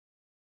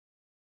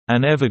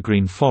An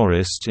evergreen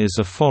forest is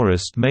a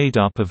forest made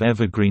up of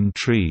evergreen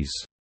trees.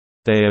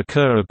 They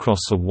occur across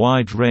a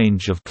wide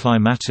range of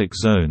climatic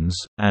zones,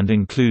 and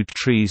include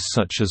trees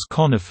such as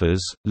conifers,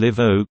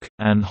 live oak,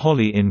 and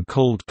holly in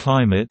cold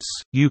climates,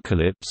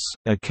 eucalypts,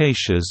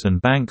 acacias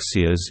and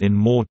banksias in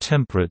more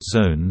temperate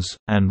zones,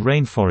 and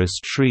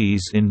rainforest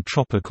trees in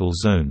tropical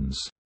zones.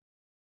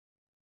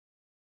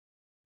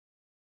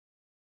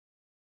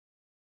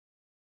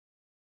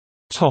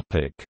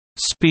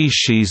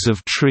 Species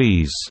of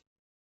trees.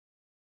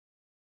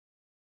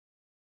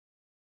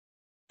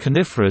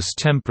 Coniferous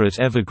temperate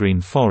evergreen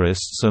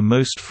forests are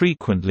most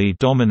frequently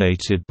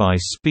dominated by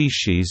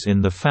species in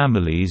the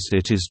families.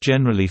 It is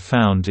generally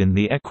found in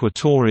the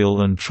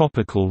equatorial and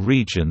tropical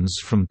regions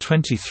from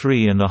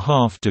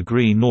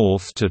 23.5°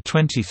 north to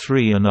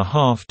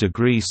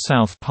 23.5°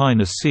 south.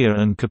 Pinaceae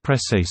and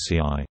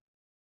Capressaceae.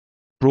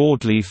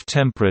 Broadleaf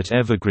temperate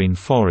evergreen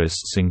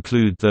forests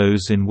include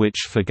those in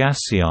which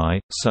Fagaceae,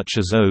 such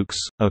as oaks,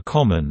 are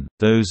common,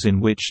 those in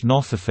which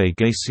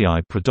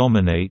Nothofaagaceae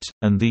predominate,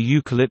 and the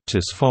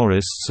eucalyptus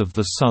forests of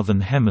the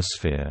southern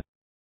hemisphere.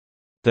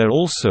 There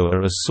also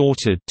are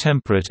assorted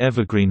temperate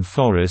evergreen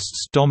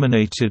forests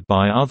dominated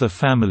by other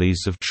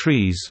families of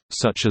trees,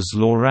 such as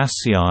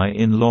Lauraceae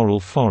in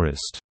laurel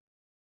forest.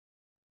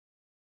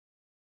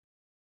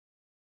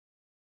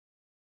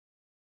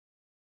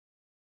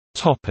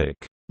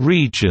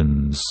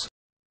 Regions.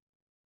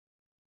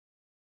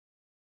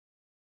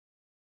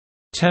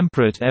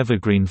 Temperate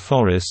evergreen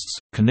forests,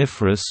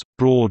 coniferous,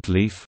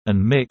 broadleaf,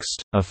 and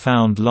mixed, are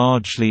found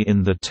largely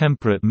in the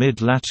temperate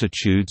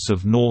mid-latitudes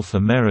of North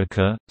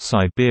America,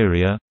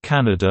 Siberia,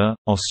 Canada,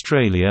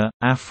 Australia,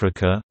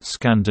 Africa,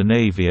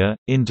 Scandinavia,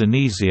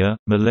 Indonesia,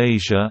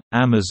 Malaysia,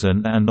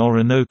 Amazon and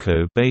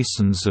Orinoco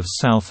basins of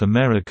South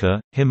America,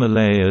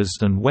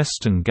 Himalayas and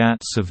Western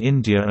Ghats of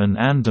India and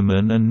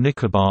Andaman and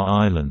Nicobar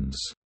Islands.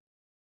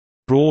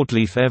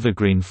 Broadleaf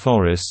evergreen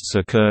forests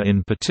occur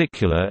in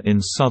particular in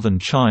southern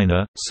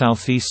China,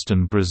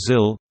 southeastern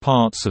Brazil,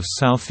 parts of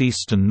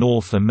southeastern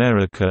North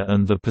America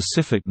and the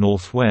Pacific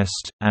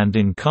Northwest, and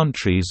in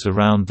countries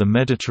around the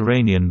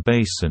Mediterranean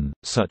basin,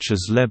 such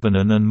as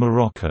Lebanon and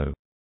Morocco.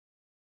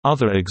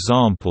 Other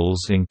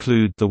examples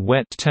include the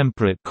wet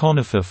temperate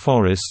conifer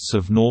forests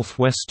of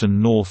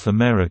northwestern North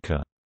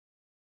America.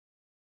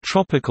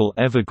 Tropical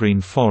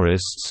evergreen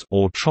forests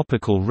or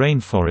tropical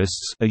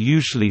rainforests are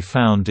usually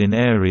found in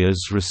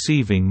areas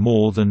receiving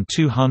more than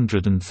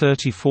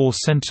 234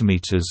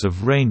 cm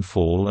of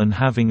rainfall and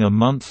having a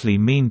monthly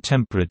mean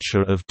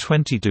temperature of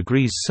 20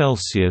 degrees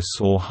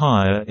Celsius or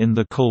higher in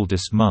the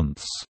coldest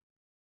months.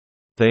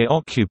 They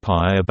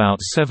occupy about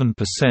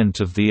 7%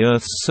 of the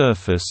Earth's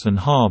surface and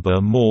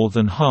harbor more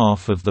than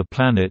half of the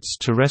planet's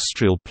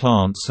terrestrial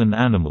plants and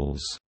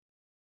animals.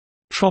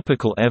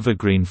 Tropical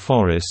evergreen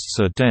forests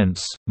are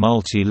dense,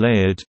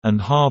 multi-layered,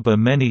 and harbor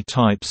many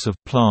types of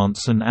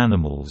plants and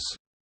animals.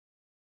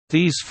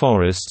 These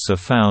forests are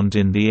found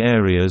in the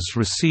areas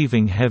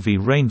receiving heavy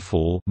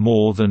rainfall,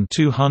 more than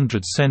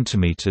 200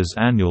 cm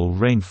annual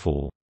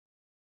rainfall.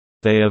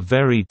 They are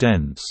very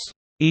dense.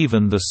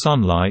 Even the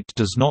sunlight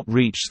does not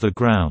reach the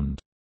ground.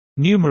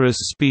 Numerous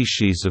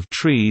species of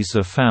trees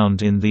are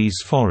found in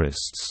these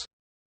forests.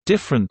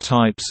 Different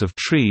types of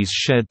trees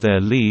shed their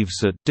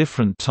leaves at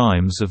different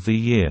times of the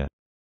year.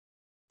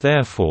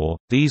 Therefore,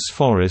 these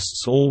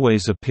forests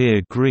always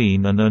appear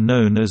green and are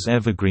known as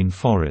evergreen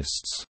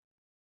forests.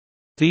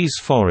 These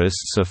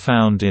forests are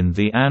found in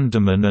the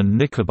Andaman and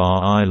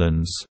Nicobar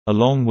Islands,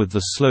 along with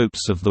the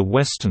slopes of the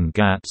Western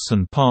Ghats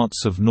and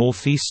parts of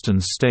northeastern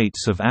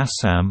states of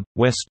Assam,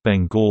 West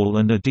Bengal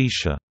and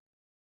Odisha.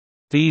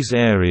 These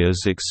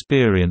areas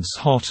experience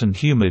hot and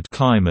humid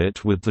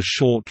climate with the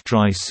short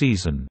dry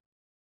season.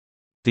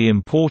 The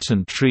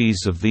important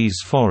trees of these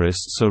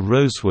forests are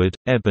rosewood,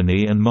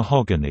 ebony and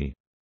mahogany.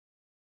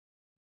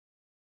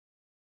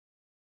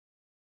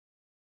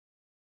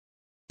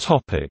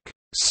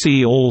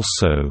 See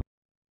also: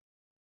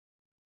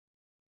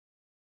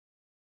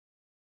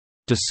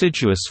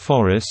 deciduous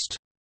forest,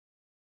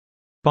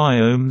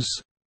 biomes,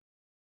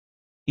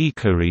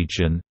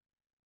 ecoregion,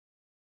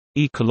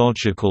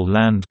 ecological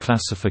land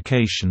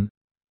classification,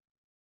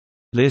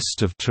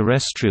 list of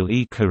terrestrial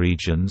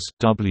ecoregions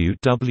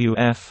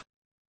 (WWF),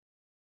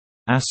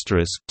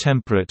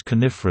 *temperate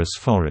coniferous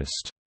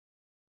forest.